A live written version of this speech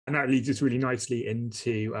And that leads us really nicely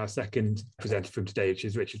into our second presenter from today, which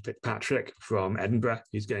is Richard Fitzpatrick from Edinburgh,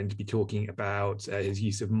 who's going to be talking about his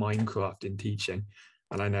use of Minecraft in teaching.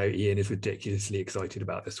 And I know Ian is ridiculously excited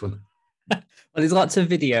about this one. Well, there's lots of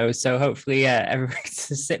videos, so hopefully everyone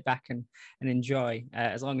can sit back and enjoy,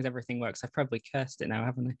 as long as everything works. I've probably cursed it now,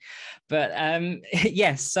 haven't I? But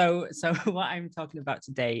yes, so what I'm talking about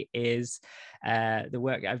today is the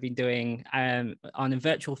work I've been doing on a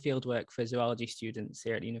virtual fieldwork for zoology students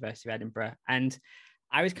here at the University of Edinburgh. And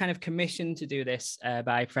I was kind of commissioned to do this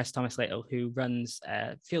by Professor Thomas Little, who runs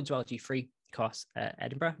Field Zoology Free course at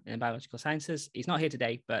Edinburgh in biological sciences. He's not here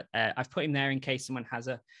today, but I've put him there in case someone has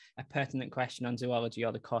a pertinent question on zoology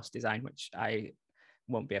or the course design, which I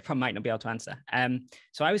might not be able to answer.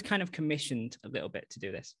 So I was kind of commissioned a little bit to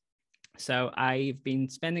do this. So I've been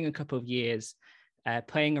spending a couple of years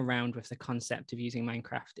playing around with the concept of using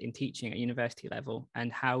Minecraft in teaching at university level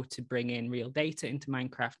and how to bring in real data into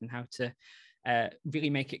Minecraft and how to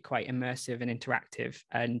really make it quite immersive and interactive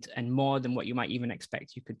and more than what you might even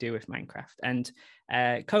expect you could do with Minecraft. And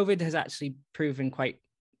COVID has actually proven quite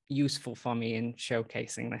useful for me in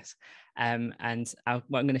showcasing this. And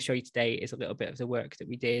what I'm going to show you today is a little bit of the work that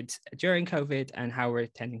we did during COVID and how we're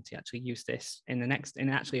intending to actually use this in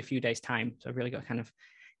actually a few days' time. So I've really got to kind of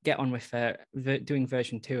get on with doing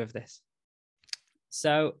version 2 of this.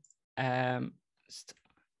 So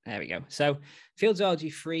there we go. So Field Zoology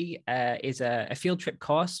Free is a field trip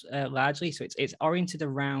course largely. So it's oriented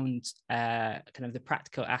around kind of the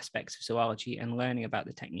practical aspects of zoology and learning about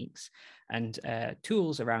the techniques and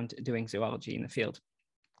tools around doing zoology in the field.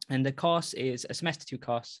 And the course is a semester 2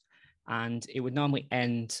 course, and it would normally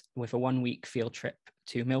end with a 1-week field trip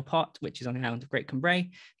to Millport, which is on the island of Great Cumbrae.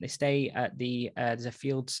 They stay at there's a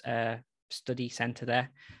fields study centre there,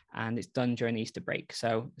 and it's done during the Easter break.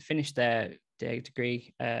 So finish their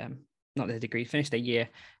degree, finish their year,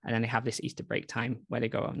 and then they have this Easter break time where they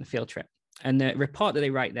go on the field trip. And the report that they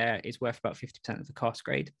write there is worth about 50% of the course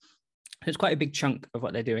grade. So it's quite a big chunk of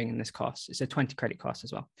what they're doing in this course. It's a 20 credit course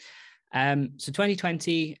as well. So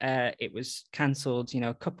 2020, it was cancelled,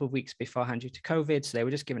 a couple of weeks beforehand due to COVID. So they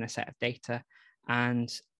were just given a set of data,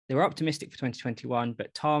 and they were optimistic for 2021,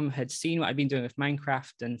 but Tom had seen what I'd been doing with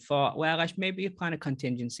Minecraft and thought, well, I should maybe plan a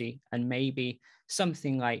contingency, and maybe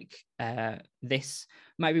something like this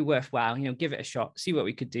might be worthwhile, give it a shot, see what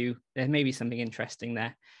we could do. There may be something interesting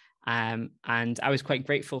there. And I was quite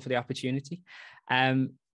grateful for the opportunity.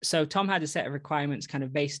 So Tom had a set of requirements kind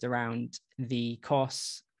of based around the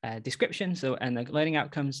course description, and the learning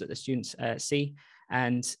outcomes that the students see.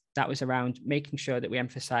 And that was around making sure that we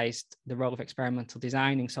emphasized the role of experimental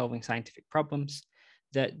design in solving scientific problems,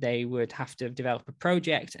 that they would have to develop a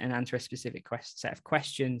project and answer a specific set of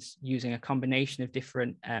questions using a combination of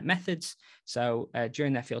different methods. So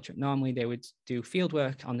during their field trip, normally they would do field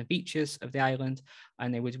work on the beaches of the island,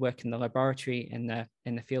 and they would work in the laboratory in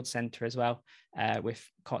the field center as well, with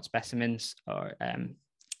caught specimens, or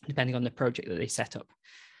depending on the project that they set up.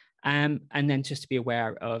 And then just to be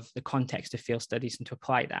aware of the context of field studies and to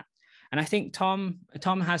apply that. And I think Tom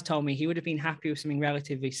has told me he would have been happy with something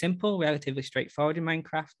relatively simple, relatively straightforward in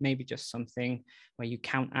Minecraft, maybe just something where you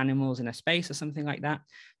count animals in a space or something like that.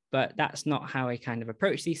 But that's not how I kind of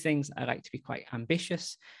approach these things. I like to be quite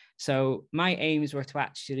ambitious. So my aims were to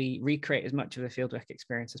actually recreate as much of the fieldwork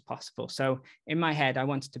experience as possible. So in my head, I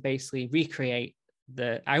wanted to basically recreate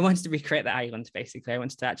the island, basically. I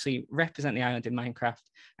wanted to actually represent the island in Minecraft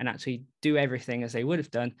and actually do everything as they would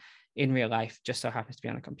have done in real life, just so happens to be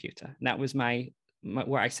on a computer. And that was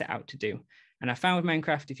what I set out to do. And I found with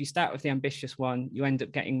Minecraft, if you start with the ambitious one, you end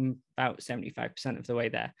up getting about 75% of the way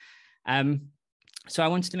there. So I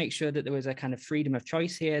wanted to make sure that there was a kind of freedom of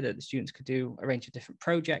choice here, that the students could do a range of different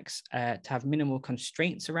projects, to have minimal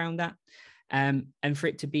constraints around that, and for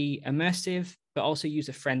it to be immersive, but also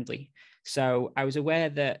user-friendly. So I was aware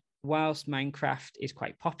that whilst Minecraft is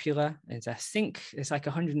quite popular, I think it's like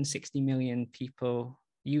 160 million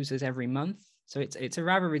users every month. So it's a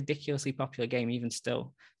rather ridiculously popular game, even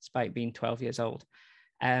still, despite being 12 years old.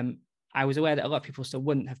 I was aware that a lot of people still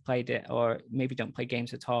wouldn't have played it, or maybe don't play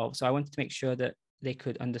games at all. So I wanted to make sure that they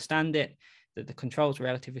could understand it, that the controls were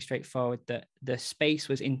relatively straightforward, that the space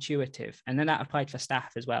was intuitive. And then that applied for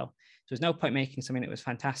staff as well. So there's no point making something that was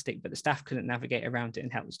fantastic, but the staff couldn't navigate around it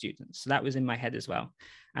and help the students. So that was in my head as well.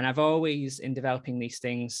 And I've always, in developing these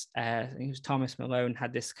things, I think it was Thomas Malone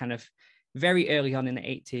had this kind of very early on in the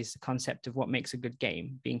 80s, the concept of what makes a good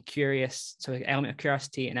game, being curious. So an element of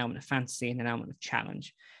curiosity, an element of fantasy, and an element of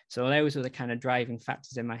challenge. So those were the kind of driving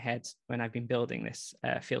factors in my head when I've been building this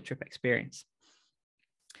field trip experience.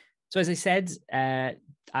 So as I said,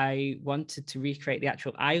 I wanted to recreate the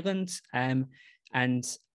actual island, and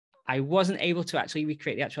I wasn't able to actually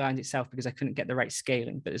recreate the actual island itself because I couldn't get the right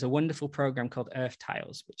scaling, but there's a wonderful program called Earth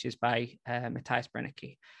Tiles, which is by Matthias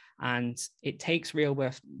Brennecke. And it takes real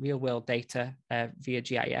world data via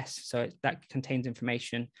GIS. So that contains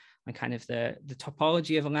information on kind of the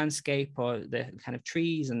topology of a landscape, or the kind of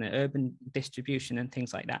trees and the urban distribution and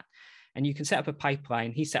things like that. And you can set up a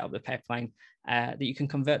pipeline. He set up the pipeline that you can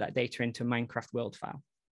convert that data into a Minecraft world file.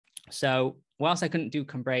 So whilst I couldn't do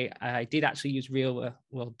Cambrai, I did actually use real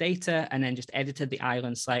world data and then just edited the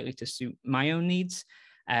island slightly to suit my own needs.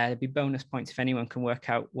 There'd be bonus points if anyone can work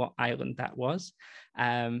out what island that was.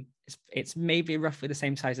 It's maybe roughly the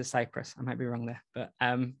same size as Cyprus. I might be wrong there, but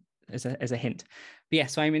as a hint. But yeah,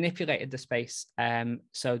 so I manipulated the space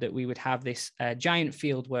so that we would have this giant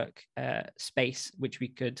fieldwork space which we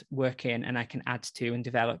could work in, and I can add to and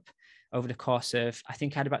develop over the course of, I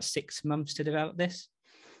think I had about 6 months to develop this.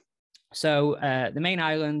 So the main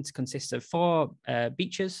island consists of 4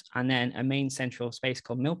 beaches and then a main central space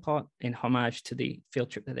called Millport, in homage to the field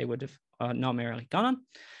trip that they would have normally gone on.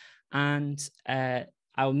 And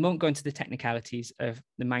I won't go into the technicalities of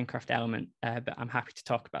the Minecraft element, but I'm happy to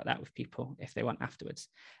talk about that with people if they want afterwards.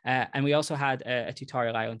 And we also had a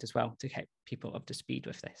tutorial island as well to get people up to speed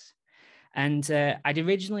with this. And I'd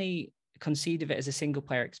originally conceived of it as a single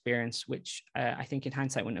player experience, which I think in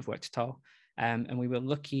hindsight wouldn't have worked at all. And we were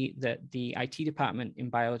lucky that the IT department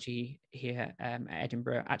in biology here at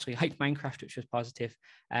Edinburgh actually liked Minecraft, which was positive,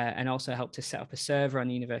 and also helped to set up a server on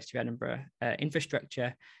the University of Edinburgh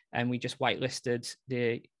infrastructure. And we just whitelisted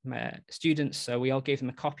the students. So we all gave them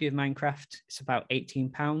a copy of Minecraft. It's about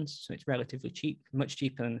 £18, so it's relatively cheap, much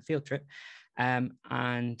cheaper than the field trip.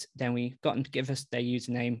 And then we got them to give us their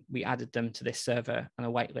username. We added them to this server on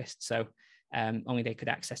a whitelist, so only they could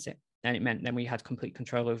access it. And it meant then we had complete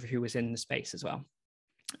control over who was in the space as well.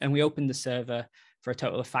 And we opened the server for a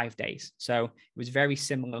total of 5 days. So it was very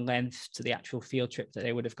similar length to the actual field trip that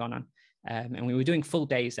they would have gone on. And we were doing full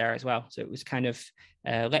days there as well. So it was kind of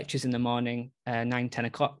lectures in the morning, 9, 10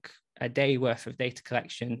 o'clock, a day worth of data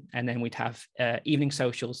collection. And then we'd have evening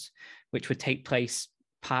socials, which would take place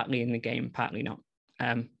partly in the game, partly not.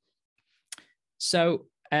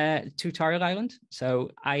 Tutorial island. So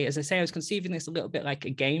as I say, I was conceiving this a little bit like a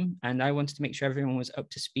game, and I wanted to make sure everyone was up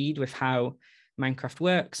to speed with how Minecraft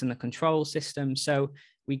works and the control system. So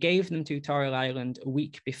we gave them tutorial island a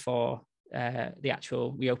week before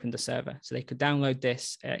we opened the server, so they could download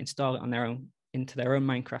this, install it on their own into their own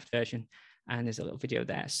Minecraft version. And there's a little video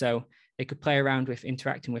there, so they could play around with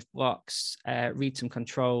interacting with blocks, read some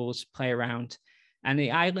controls, play around. And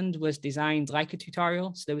the island was designed like a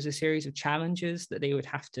tutorial. So there was a series of challenges that they would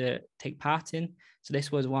have to take part in. So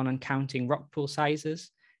this was one on counting rock pool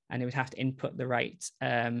sizes, and they would have to input the right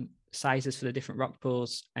sizes for the different rock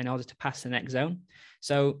pools in order to pass the next zone.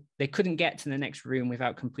 So they couldn't get to the next room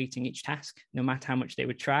without completing each task, no matter how much they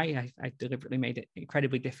would try. I deliberately made it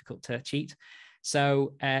incredibly difficult to cheat.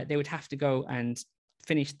 So they would have to go and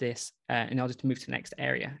finish this in order to move to the next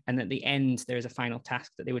area. And at the end, there is a final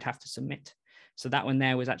task that they would have to submit. So that one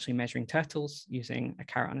there was actually measuring turtles using a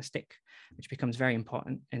carrot on a stick, which becomes very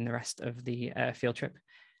important in the rest of the field trip.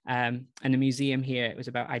 And the museum here, it was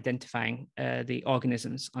about identifying the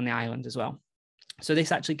organisms on the island as well. So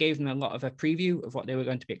this actually gave them a lot of a preview of what they were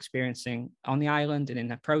going to be experiencing on the island and in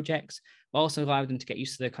their projects, but also allowed them to get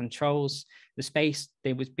used to the controls, the space.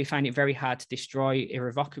 They would find it very hard to destroy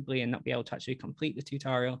irrevocably and not be able to actually complete the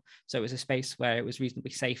tutorial. So it was a space where it was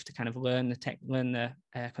reasonably safe to kind of learn the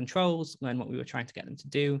controls, learn what we were trying to get them to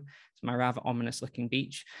do. It's my rather ominous looking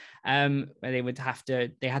beach, where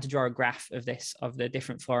they had to draw a graph of the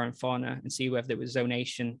different flora and fauna and see whether there was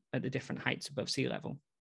zonation at the different heights above sea level.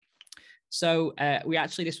 So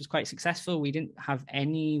this was quite successful. We didn't have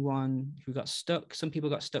anyone who got stuck. Some people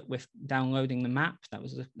got stuck with downloading the map. That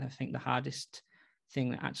was, I think, the hardest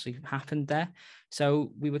thing that actually happened there.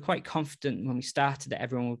 So we were quite confident when we started that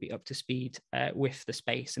everyone would be up to speed with the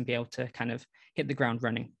space and be able to kind of hit the ground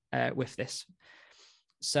running with this.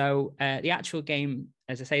 So the actual game,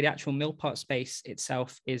 as I say, the actual Millport space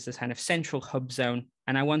itself is this kind of central hub zone.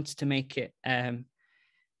 And I wanted to make it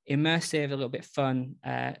immersive, a little bit fun,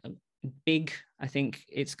 big. I think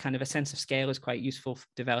it's kind of a sense of scale is quite useful for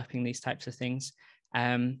developing these types of things.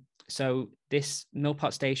 So this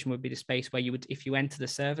Millport station would be the space where you would, if you enter the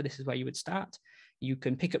server, this is where you would start. you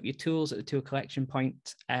can pick up your tools at the tool collection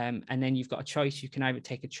point, and then you've got a choice. You can either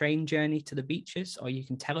take a train journey to the beaches, or you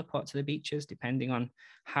can teleport to the beaches, depending on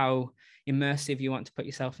how immersive you want to put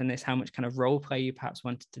yourself in this, how much kind of role play you perhaps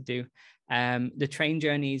wanted to do. The train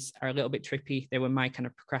journeys are a little bit trippy. They were my kind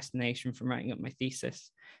of procrastination from writing up my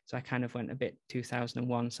thesis. So I kind of went a bit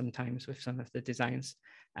 2001 sometimes with some of the designs,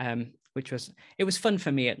 which was fun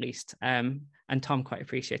for me at least. And Tom quite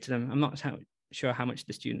appreciated them. I'm not sure how much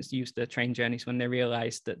the students used the train journeys when they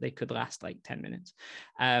realized that they could last like 10 minutes.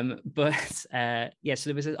 Yeah, so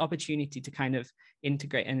there was an opportunity to kind of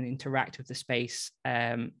integrate and interact with the space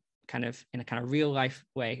kind of in a kind of real life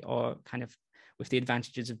way, or kind of with the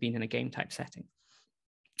advantages of being in a game type setting.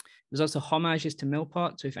 There's also homages to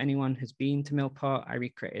Millport. So if anyone has been to Millport, I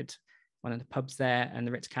recreated one of the pubs there and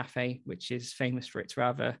the Ritz Cafe, which is famous for its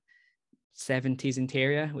rather 70s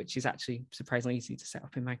interior, which is actually surprisingly easy to set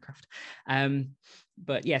up in Minecraft.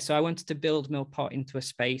 But yeah, so I wanted to build Millport into a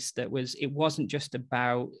space that it wasn't just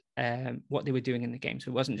about what they were doing in the game. So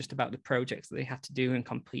it wasn't just about the projects that they had to do and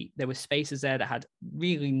complete. There were spaces there that had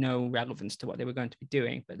really no relevance to what they were going to be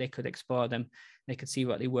doing, but they could explore them. They could see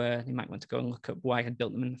what they were. They might want to go and look up why I had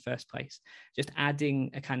built them in the first place. Just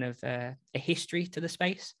adding a kind of a history to the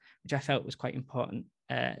space, which I felt was quite important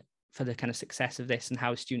for the kind of success of this and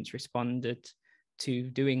how students responded to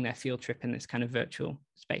doing their field trip in this kind of virtual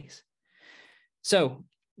space. So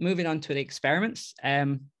moving on to the experiments,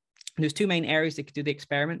 there's two main areas they could do the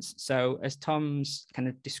experiments. So as Tom's kind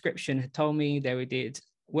of description had told me, they did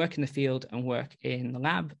work in the field and work in the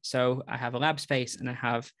lab. So I have a lab space and I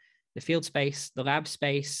have the field space, the lab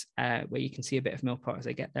space, where you can see a bit of Millport as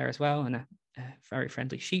I get there as well, and a very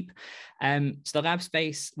friendly sheep. So the lab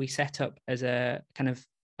space we set up as a kind of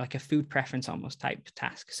like a food preference almost type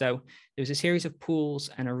task. So there was a series of pools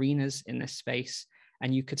and arenas in this space,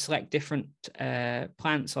 and you could select different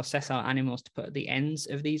plants or sessile animals to put at the ends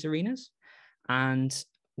of these arenas. And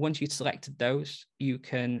once you've selected those, you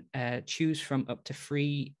can choose from up to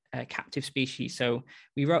 3 captive species. So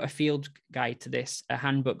we wrote a field guide to this, a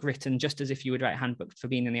handbook written just as if you would write a handbook for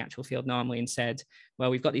being in the actual field normally, and said, well,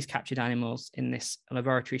 we've got these captured animals in this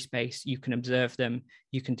laboratory space. You can observe them.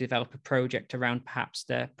 You can develop a project around perhaps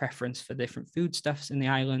their preference for different foodstuffs in the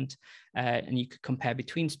island. And you could compare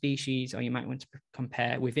between species, or you might want to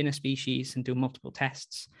compare within a species and do multiple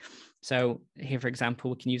tests. So here, for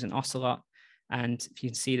example, we can use an ocelot. And if you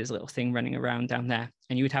can see, there's a little thing running around down there,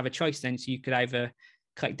 and you would have a choice then. So you could either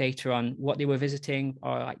collect data on what they were visiting,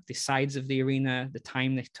 or like the size of the arena, the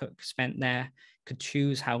time they spent there, could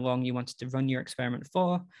choose how long you wanted to run your experiment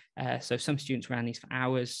for. So some students ran these for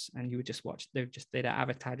hours, and you would just watch, they'd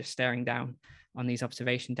avatar just staring down on these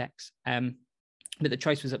observation decks. But the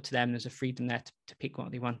choice was up to them. There's a freedom there to pick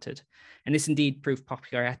what they wanted. And this indeed proved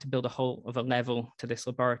popular. I had to build a whole other level to this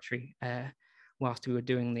laboratory whilst we were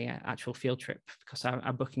doing the actual field trip, because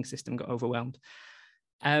our booking system got overwhelmed.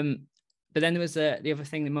 But then there was the other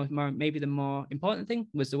thing, maybe the more important thing,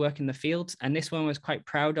 was the work in the field. And this one I was quite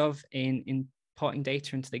proud of in importing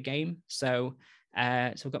data into the game. So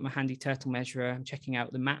I've got my handy turtle measurer. I'm checking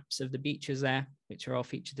out the maps of the beaches there, which are all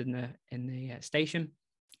featured in the station.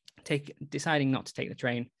 Deciding not to take the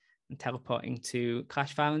train and teleporting to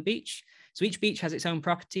Clash Island Beach. So each beach has its own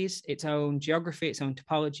properties, its own geography, its own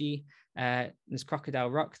topology. There's Crocodile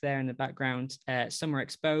Rock there in the background. Some were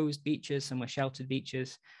exposed beaches, some were sheltered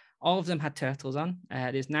beaches. All of them had turtles on.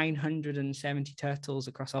 There's 970 turtles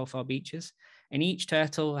across all 4 beaches, and each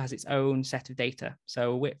turtle has its own set of data.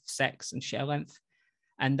 So width, sex, and shell length.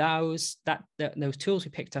 And those tools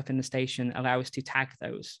we picked up in the station allow us to tag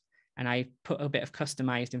those. And I put a bit of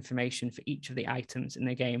customized information for each of the items in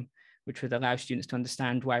the game, which would allow students to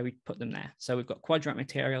understand why we put them there. So we've got quadrat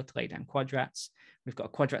material to lay down quadrats. We've got a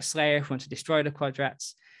quadrat slayer who wants to destroy the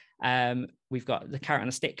quadrats. We've got the carrot on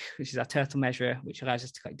a stick, which is our turtle measurer, which allows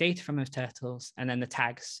us to collect data from those turtles, and then the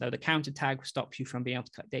tags. So the counter tag stops you from being able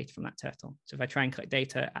to collect data from that turtle. So if I try and collect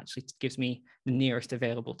data, it actually gives me the nearest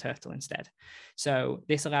available turtle instead. So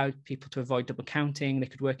this allowed people to avoid double counting. They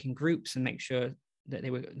could work in groups and make sure that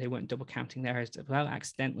they weren't double counting theirs as well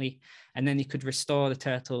accidentally. And then you could restore the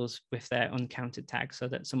turtles with their uncounted tags so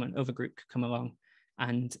that other group could come along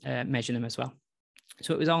and measure them as well.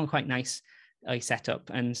 So it was all quite nice set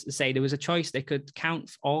up. And say there was a choice, they could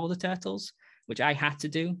count all the turtles, which I had to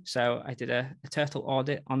do. So I did a turtle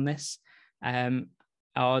audit on this.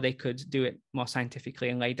 Or they could do it more scientifically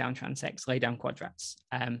and lay down transects, lay down quadrats.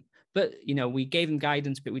 But we gave them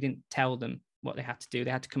guidance, but we didn't tell them what they had to do.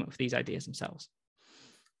 They had to come up with these ideas themselves.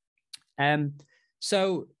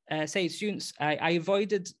 So say students, I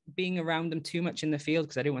avoided being around them too much in the field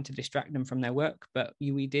because I didn't want to distract them from their work, but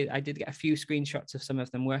I did get a few screenshots of some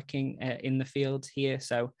of them working in the field here.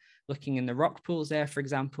 So looking in the rock pools there, for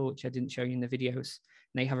example, which I didn't show you in the videos,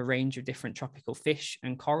 and they have a range of different tropical fish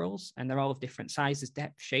and corals, and they're all of different sizes,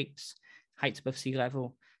 depth, shapes, heights above sea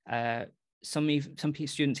level. Some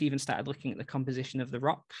students even started looking at the composition of the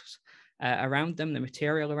rocks around them, the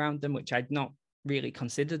material around them, which I'd not really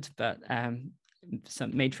considered, but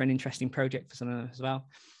made for an interesting project for some of them as well.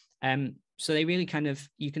 So they really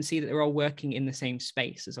you can see that they're all working in the same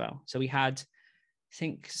space as well. So we had, I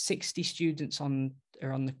think, 60 students on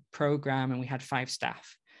the program, and we had 5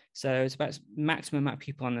 staff. So it's about maximum amount of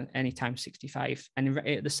people on any time, 65. And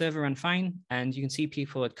the server ran fine, and you can see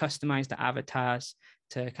people had customized the avatars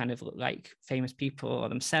to kind of look like famous people or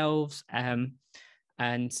themselves,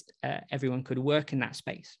 and everyone could work in that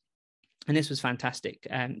space. And this was fantastic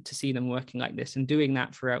to see them working like this and doing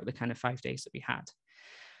that throughout the kind of 5 days that we had.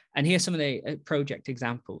 And here's some of the project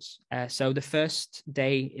examples. So the first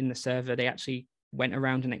day in the server, they actually went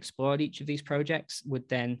around and explored each of these projects, would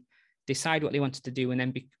then decide what they wanted to do and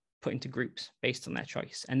then be put into groups based on their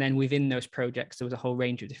choice. And then within those projects, there was a whole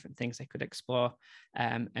range of different things they could explore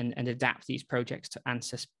and adapt these projects to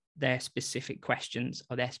answer their specific questions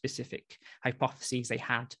or their specific hypotheses they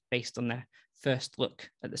had based on their first look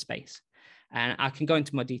at the space. And I can go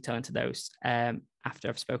into more detail into those after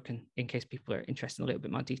I've spoken, in case people are interested in a little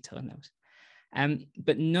bit more detail in those.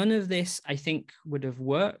 But none of this, I think, would have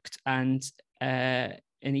worked. And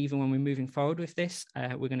even when we're moving forward with this,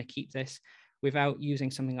 we're going to keep this without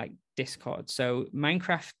using something like Discord. So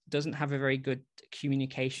Minecraft doesn't have a very good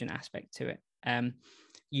communication aspect to it.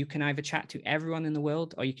 You can either chat to everyone in the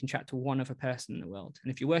world or you can chat to one other person in the world.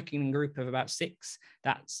 And if you're working in a group of about 6,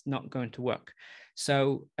 that's not going to work.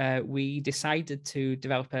 So we decided to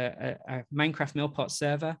develop a Minecraft Millport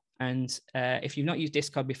server. And if you've not used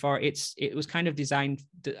Discord before, it was kind of designed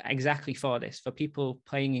exactly for this, for people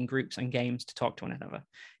playing in groups and games to talk to one another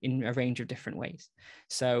in a range of different ways.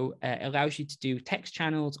 So it allows you to do text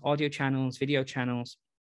channels, audio channels, video channels.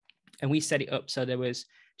 And we set it up so there was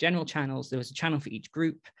general channels, there was a channel for each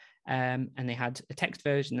group, and they had a text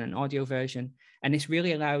version and an audio version. And this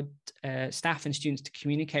really allowed staff and students to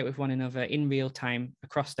communicate with one another in real time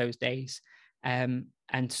across those days, and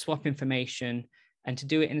swap information, and to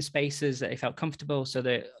do it in spaces that they felt comfortable. So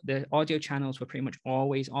the audio channels were pretty much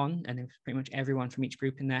always on, and there was pretty much everyone from each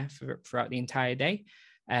group in there throughout the entire day.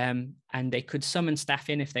 And they could summon staff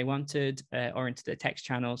in if they wanted, or into the text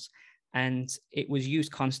channels. And it was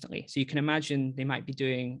used constantly. So you can imagine they might be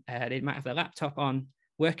doing, they might have their laptop on,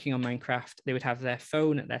 working on Minecraft. They would have their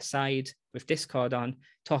phone at their side with Discord on,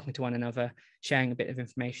 talking to one another, sharing a bit of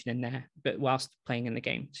information in there, but whilst playing in the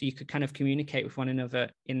game. So you could kind of communicate with one another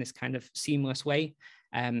in this kind of seamless way.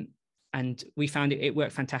 And we found it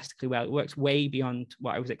worked fantastically well. It works way beyond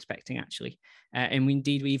what I was expecting, actually. And we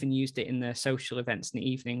even used it in the social events in the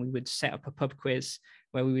evening. We would set up a pub quiz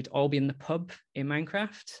where we would all be in the pub in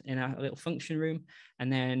Minecraft in a little function room.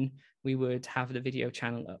 And then we would have the video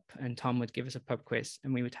channel up and Tom would give us a pub quiz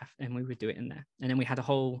and we would do it in there. And then we had a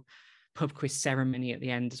whole pub quiz ceremony at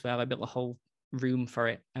the end as well. I built a whole room for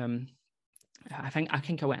it. I think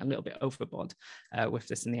I went a little bit overboard with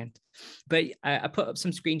this in the end, but I put up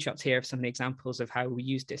some screenshots here of some of the examples of how we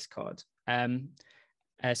use Discord.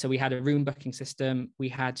 So we had a room booking system. We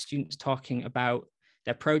had students talking about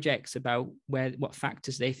their projects, about what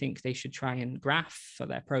factors they think they should try and graph for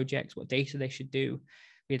their projects, what data they should do.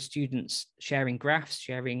 We had students sharing graphs,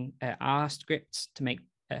 sharing R scripts to make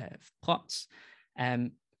plots,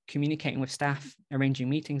 communicating with staff, arranging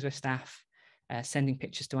meetings with staff, sending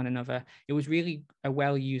pictures to one another. It was really a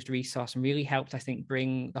well-used resource and really helped, I think,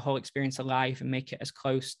 bring the whole experience alive and make it as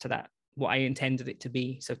close to that, what I intended it to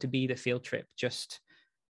be. So to be the field trip just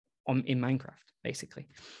in Minecraft, basically.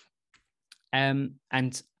 And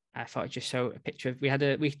I thought I'd just show a picture of,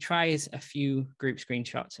 we tried a few group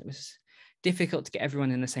screenshots. It was difficult to get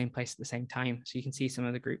everyone in the same place at the same time. So you can see some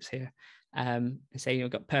of the groups here. And say you've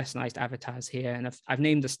got personalized avatars here, and I've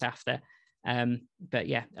named the staff there. But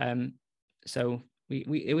yeah, so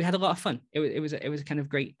we had a lot of fun. It was a kind of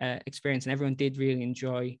great experience, and everyone did really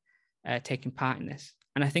enjoy taking part in this.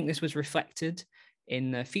 And I think this was reflected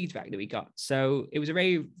in the feedback that we got. So it was a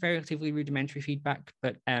very relatively rudimentary feedback,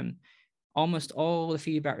 but almost all the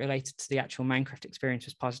feedback related to the actual Minecraft experience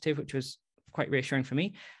was positive, which was quite reassuring for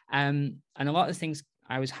me. And a lot of the things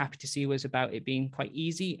I was happy to see was about it being quite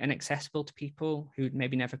easy and accessible to people who'd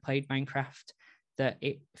maybe never played Minecraft, that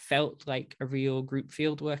it felt like a real group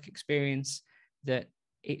fieldwork experience, that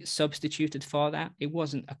it substituted for that. It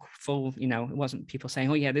wasn't a full, it wasn't people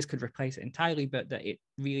saying, oh yeah, this could replace it entirely, but that it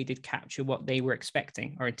really did capture what they were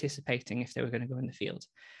expecting or anticipating if they were going to go in the field.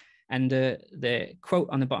 And the quote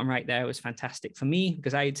on the bottom right there was fantastic for me,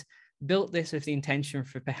 because I'd built this with the intention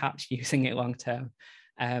for perhaps using it long term.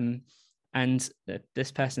 And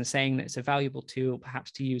this person saying that it's a valuable tool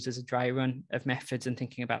perhaps to use as a dry run of methods and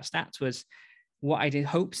thinking about stats was what I did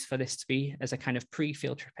hopes for this to be as a kind of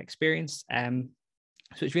pre-field trip experience.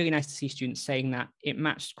 So it's really nice to see students saying that. It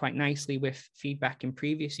matched quite nicely with feedback in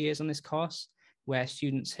previous years on this course, where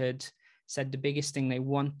students had said the biggest thing they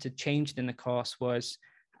wanted changed in the course was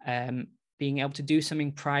being able to do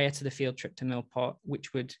something prior to the field trip to Millport,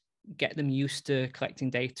 which would get them used to collecting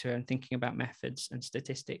data and thinking about methods and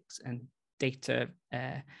statistics and data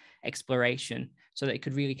exploration, so that it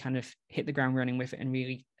could really kind of hit the ground running with it and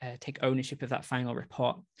really take ownership of that final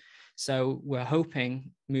report. So we're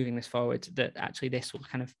hoping, moving this forward, that actually this will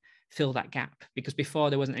kind of fill that gap, because before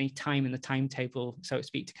there wasn't any time in the timetable, so to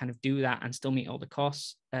speak, to kind of do that and still meet all the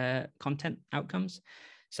course content outcomes.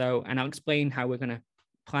 So, and I'll explain how we're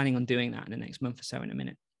planning on doing that in the next month or so in a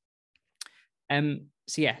minute.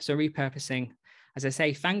 So repurposing, as I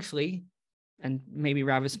say, thankfully, and maybe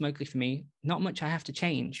rather smugly for me, not much I have to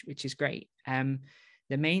change, which is great.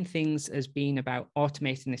 The main things has been about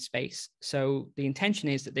automating this space. So the intention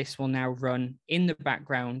is that this will now run in the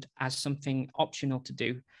background as something optional to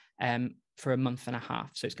do for a month and a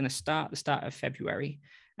half. So it's going to start at the start of February,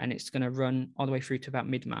 and it's going to run all the way through to about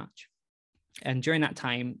mid-March. And during that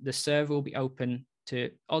time, the server will be open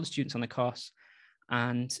to all the students on the course,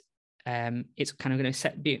 and it's kind of going to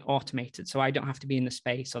be automated. So I don't have to be in the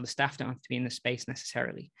space, or the staff don't have to be in the space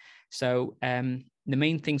necessarily. So the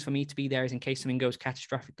main things for me to be there is in case something goes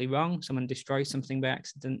catastrophically wrong, someone destroys something by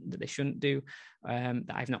accident that they shouldn't do,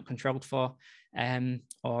 that I've not controlled for,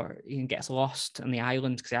 or even gets lost on the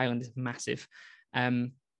island, because the island is massive.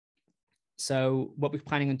 So what we're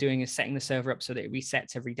planning on doing is setting the server up so that it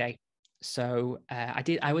resets every day. So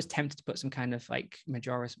I was tempted to put some kind of like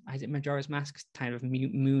Majora's Mask, kind of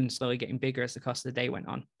moon slowly getting bigger as the course of the day went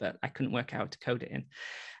on, but I couldn't work out how to code it in.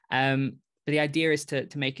 But the idea is to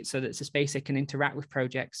make it so that it's a space that can interact with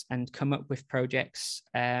projects and come up with projects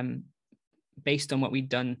based on what we'd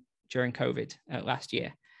done during COVID last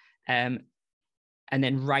year. And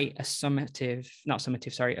then write a formative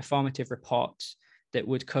report that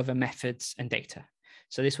would cover methods and data.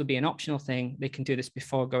 So this would be an optional thing. They can do this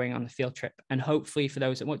before going on the field trip. And hopefully for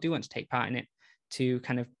those that do want to take part in it, to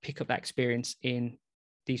kind of pick up that experience in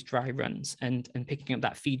these dry runs and picking up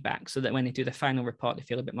that feedback, so that when they do the final report, they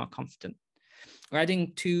feel a bit more confident. We're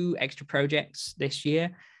adding 2 extra projects this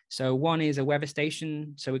year. So one is a weather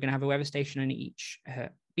station. So we're going to have a weather station on each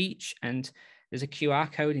beach, and there's a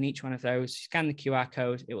QR code in each one of those. You scan the QR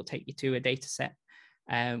code, it will take you to a data set,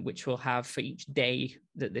 which will have for each day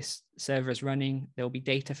that this server is running, there will be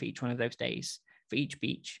data for each one of those days for each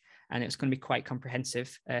beach. And it's going to be quite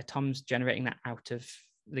comprehensive. Tom's generating that out of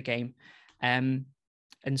the game.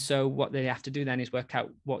 And so what they have to do then is work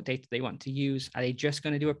out what data they want to use. Are they just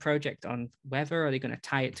going to do a project on weather? Or are they going to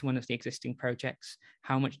tie it to one of the existing projects?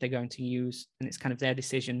 How much they're going to use? And it's kind of their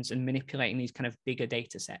decisions and manipulating these kind of bigger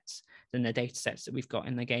data sets than the data sets that we've got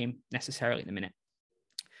in the game necessarily at the minute.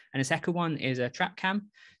 And the second one is a trap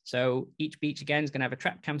cam. So each beach again is going to have a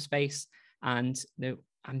trap cam space, and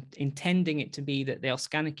I'm intending it to be that they'll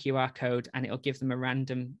scan a QR code and it'll give them a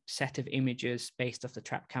random set of images based off the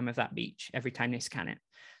trap cam of that beach every time they scan it.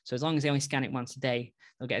 So as long as they only scan it once a day,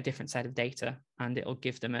 they'll get a different set of data, and it'll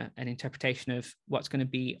give them an interpretation of what's going to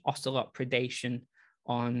be ocelot predation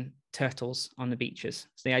on turtles on the beaches.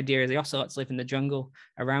 So the idea is the ocelots live in the jungle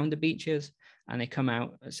around the beaches, and they come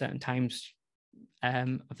out at certain times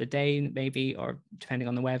of the day, maybe, or depending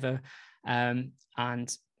on the weather,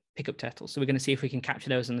 and pick up turtles. So we're going to see if we can capture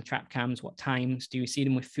those on the trap cams. What times do you see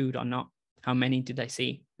them with food or not? How many did they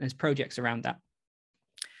see? There's projects around that.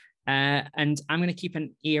 And I'm going to keep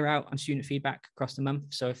an ear out on student feedback across the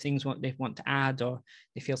month. So if things they want to add, or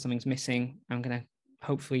they feel something's missing, I'm going to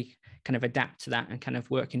hopefully kind of adapt to that and kind of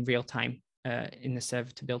work in real time in the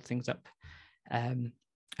server to build things up and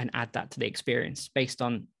add that to the experience based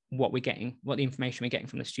on what we're getting, what the information we're getting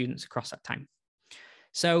from the students across that time.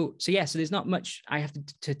 So there's not much I have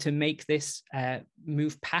to make this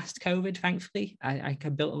move past COVID, thankfully. I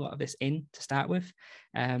built a lot of this in to start with,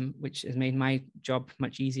 which has made my job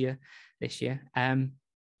much easier this year.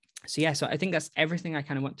 So I think that's everything I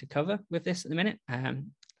kind of want to cover with this at the minute.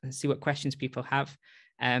 And see what questions people have.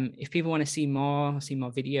 If people want to see more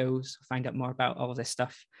videos, find out more about all of this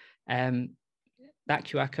stuff, that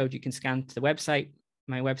QR code you can scan to the website,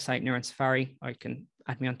 my website, Neuron Safari, or you can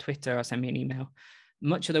add me on Twitter or send me an email.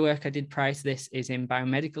 Much of the work I did prior to this is in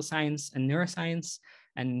biomedical science and neuroscience,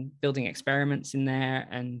 and building experiments in there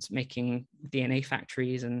and making DNA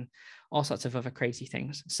factories and all sorts of other crazy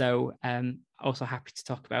things. So also happy to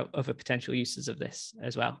talk about other potential uses of this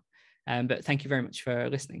as well. But thank you very much for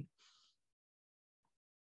listening.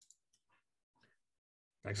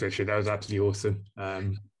 Thanks, Richard. That was absolutely awesome.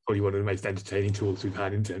 Probably one of the most entertaining talks we've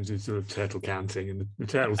had in terms of sort of turtle counting, and the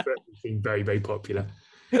turtles certainly seem very, very popular.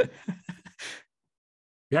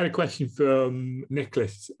 We had a question from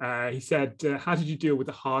Nicholas. He said, how did you deal with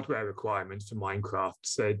the hardware requirements for Minecraft?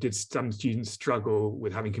 So did some students struggle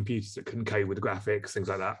with having computers that couldn't cope with the graphics, things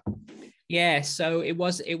like that? Yeah, so it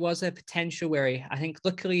was a potential worry. I think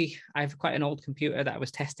luckily I have quite an old computer that I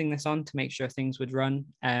was testing this on to make sure things would run.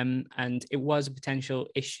 And it was a potential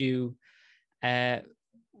issue. A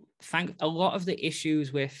lot of the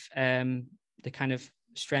issues with the kind of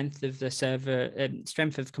strength of the server,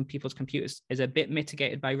 strength of people's computers is a bit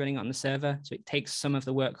mitigated by running on the server. So it takes some of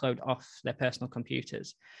the workload off their personal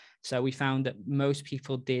computers. So we found that most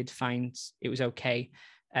people did find it was okay.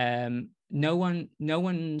 No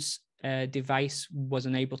one's device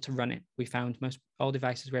wasn't able to run it. We found all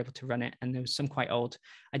devices were able to run it, and there was some quite old.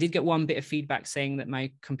 I did get one bit of feedback saying that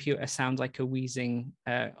my computer sounds like a wheezing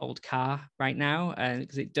old car right now,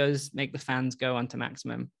 because it does make the fans go onto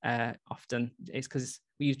maximum often. It's because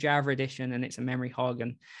we use Java Edition and it's a memory hog,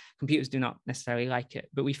 and computers do not necessarily like it.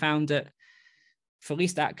 But we found that for at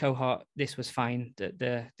least that cohort, this was fine, that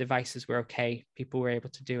the devices were okay. People were able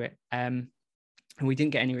to do it. And we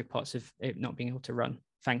didn't get any reports of it not being able to run,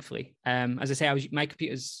 thankfully. As I say, my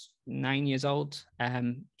computer's 9 years old.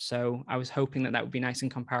 So I was hoping that would be nice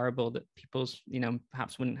and comparable, that people's,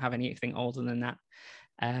 perhaps wouldn't have anything older than that.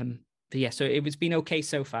 But yeah, so it's been okay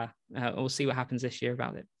so far. We'll see what happens this year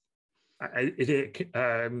about it.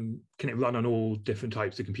 Can it run on all different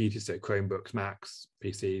types of computers? So Chromebooks, Macs,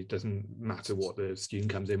 PC, doesn't matter what the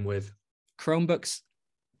student comes in with? Chromebooks,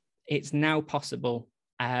 it's now possible.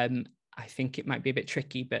 I think it might be a bit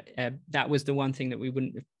tricky, but that was the one thing that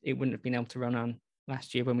it wouldn't have been able to run on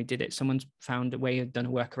last year when we did it. Someone's found a way of done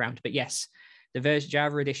a workaround. But yes, the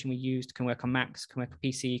Java edition we used can work on Macs, can work on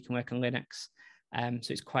PC, can work on Linux.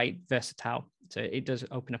 So it's quite versatile. So it does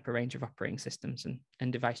open up a range of operating systems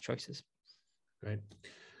and device choices. Great.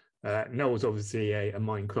 Noel's obviously a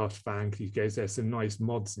Minecraft fan, because he goes, there's some nice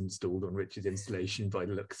mods installed on Richard's installation by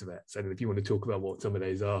the looks of it. So if you want to talk about what some of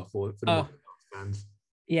those are for the Minecraft fans.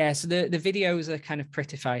 Yeah, so the videos are kind of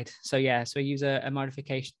prettified. So yeah, so we use a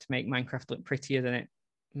modification to make Minecraft look prettier than it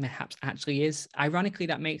perhaps actually is. Ironically,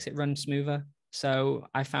 that makes it run smoother. So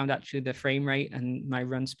I found actually the frame rate and my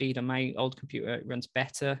run speed on my old computer runs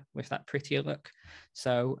better with that prettier look.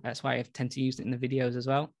 So that's why I tend to use it in the videos as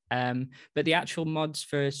well. But the actual mods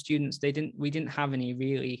for students, we didn't have any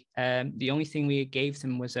really. The only thing we gave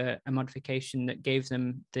them was a modification that gave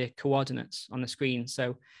them the coordinates on the screen. So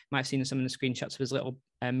you might have seen some of the screenshots of his little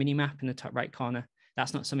mini map in the top right corner.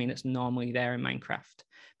 That's not something that's normally there in Minecraft,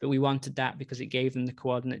 but we wanted that because it gave them the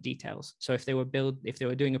coordinate details. So if they were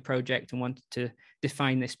doing a project and wanted to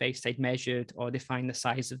define the space they'd measured or define the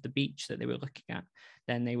size of the beach that they were looking at,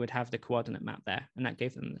 then they would have the coordinate map there, and that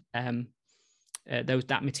gave them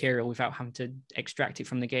that material without having to extract it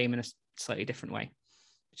from the game in a slightly different way.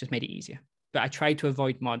 It just made it easier. But I tried to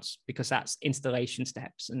avoid mods because that's installation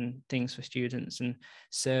steps and things for students and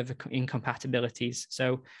server incompatibilities.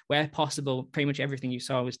 So where possible, pretty much everything you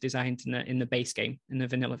saw was designed in the base game, in the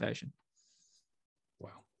vanilla version.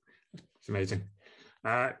 Wow, it's amazing.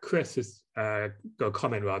 Chris has got a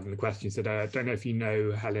comment rather than a question. He said, I don't know if you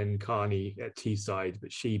know Helen Carney at Teesside,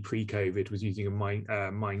 but she pre-COVID was using a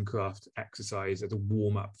Minecraft exercise as a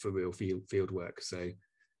warm-up for real field work. So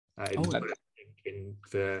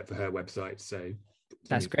for her website. So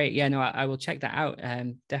that's great. Yeah, no, I will check that out.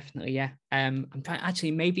 Definitely. Yeah. I'm trying,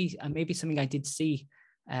 actually, maybe something I did see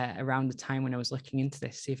around the time when I was looking into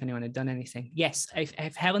this, see if anyone had done anything. Yes,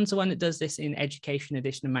 if Helen's the one that does this in education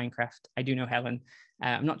edition of Minecraft, I do know Helen.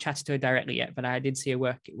 I'm not chatted to her directly yet, but I did see her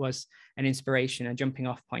work. It was an inspiration, a jumping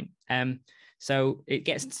off point. So it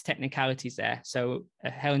gets into technicalities there. So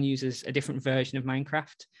Helen uses a different version of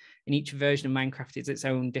Minecraft, and each version of Minecraft is its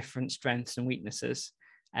own different strengths and weaknesses.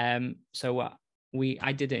 So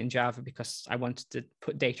I did it in Java because I wanted to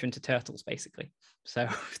put data into turtles, basically. So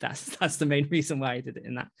that's the main reason why I did it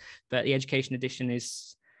in that. But the education edition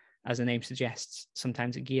is, as the name suggests,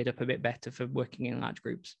 sometimes it geared up a bit better for working in large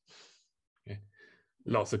groups. Yeah.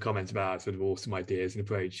 Lots of comments about sort of awesome ideas and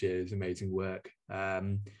approaches, amazing work.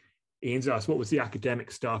 Ian's asked, what was the academic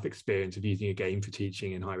staff experience of using a game for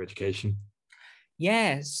teaching in higher education?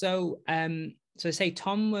 Yeah, so So I say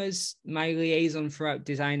Tom was my liaison throughout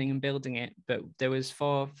designing and building it, but there was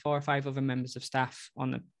four or five other members of staff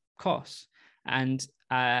on the course. And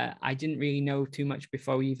I didn't really know too much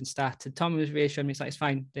before we even started. Tom was reassuring me, it's like, it's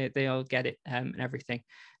fine, they all get it, and everything.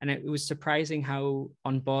 And it was surprising how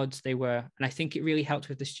on board they were. And I think it really helped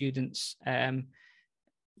with the students,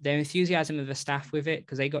 their enthusiasm of the staff with it,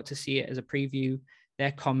 because they got to see it as a preview,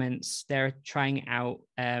 their comments, they're trying it out.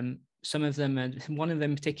 Some of them, one of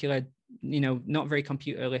them in particular, not very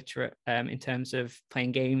computer literate in terms of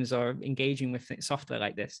playing games or engaging with software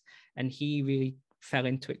like this. And he really fell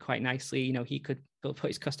into it quite nicely. He could put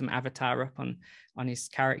his custom avatar up on his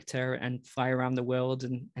character and fly around the world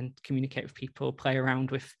and communicate with people, play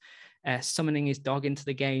around with summoning his dog into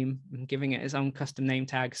the game and giving it his own custom name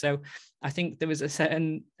tag. So I think there was a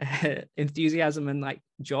certain enthusiasm and like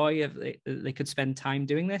joy of they could spend time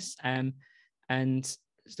doing this. And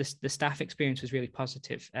the staff experience was really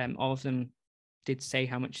positive. All of them did say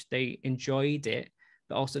how much they enjoyed it,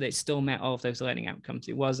 but also they still met all of those learning outcomes.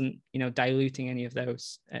 It wasn't, diluting any of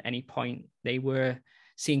those at any point. They were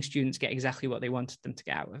seeing students get exactly what they wanted them to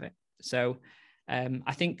get out of it. So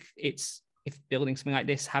I think if building something like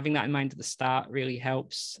this, having that in mind at the start really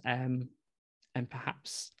helps. And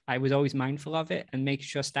perhaps I was always mindful of it and making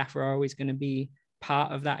sure staff were always going to be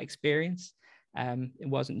part of that experience. It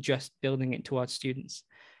wasn't just building it towards students.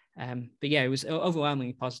 But yeah, it was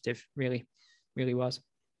overwhelmingly positive, really, really was.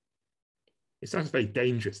 It sounds very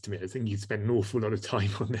dangerous to me. I think you spent an awful lot of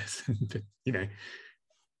time on this,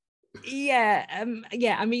 Yeah,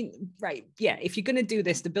 I mean, right. Yeah, if you're going to do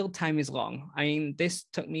this, the build time is long. I mean, this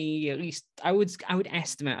took me at least, I would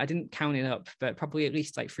estimate, I didn't count it up, but probably at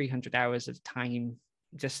least like 300 hours of time,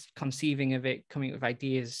 just conceiving of it, coming up with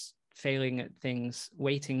ideas, failing at things,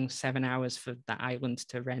 waiting 7 hours for that island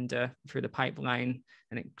to render through the pipeline,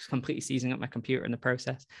 and it's completely seizing up my computer in the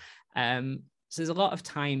process. So there's a lot of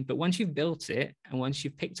time, but once you've built it and once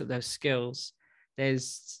you've picked up those skills,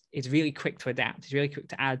 it's really quick to adapt. It's really quick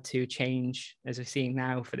to add, to change. As we're seeing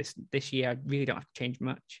now for this year, I really don't have to change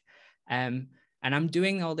much. And I'm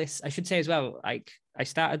doing all this, I should say as well, like I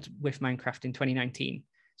started with Minecraft in 2019.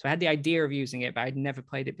 So I had the idea of using it, but I'd never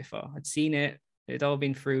played it before. I'd seen it. It'd all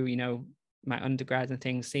been through, my undergrad and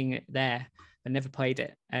things, seeing it there, but never played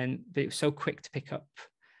it. But it was so quick to pick up,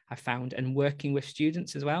 I found, and working with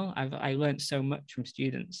students as well. I learned so much from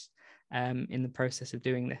students in the process of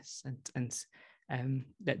doing this, and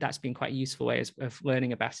that's been quite a useful way of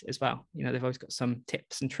learning about it as well. They've always got some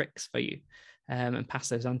tips and tricks for you, and pass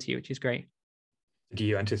those on to you, which is great. Do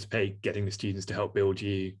you anticipate getting the students to help build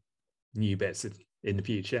you new bits in the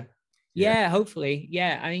future? Yeah, hopefully.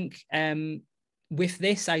 Yeah, I think with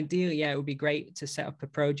this, ideally, it would be great to set up a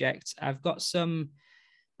project. I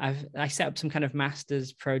set up some kind of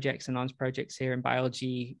master's projects and honors projects here in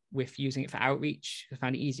biology with using it for outreach. I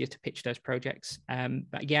found it easier to pitch those projects.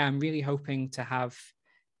 But yeah, I'm really hoping to have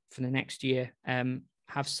for the next year,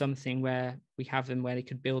 have something where we have them where they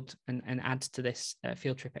could build and add to this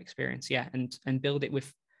field trip experience. Yeah, and build it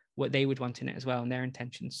with what they would want in it as well, and their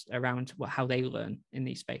intentions around how they learn in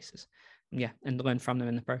these spaces. Yeah, and learn from them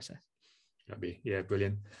in the process. That'd be,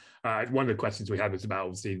 brilliant. One of the questions we had was about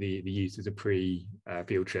obviously the use as a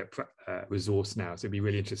field trip resource now. So it'd be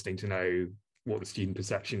really interesting to know what the student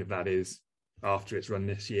perception of that is after it's run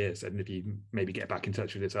this year. So if you maybe get back in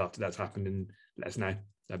touch with us after that's happened and let us know.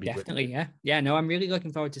 That'd be definitely great. No, I'm really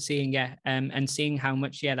looking forward to seeing and seeing how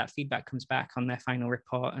much that feedback comes back on their final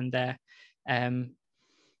report and their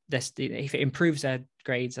if it improves their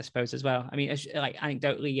grades, I suppose, as well. I mean, like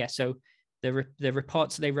anecdotally, so the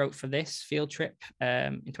reports they wrote for this field trip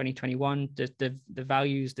in 2021, the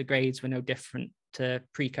values, the grades were no different to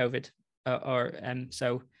pre-COVID,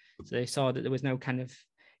 so they saw that there was no kind of,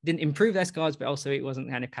 didn't improve their scores, but also it wasn't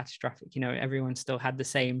kind of catastrophic. Everyone still had the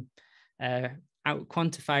same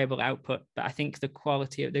quantifiable output, but I think the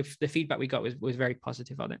quality of the feedback we got was very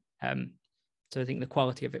positive on it. So I think the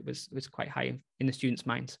quality of it was quite high in the students'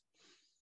 minds.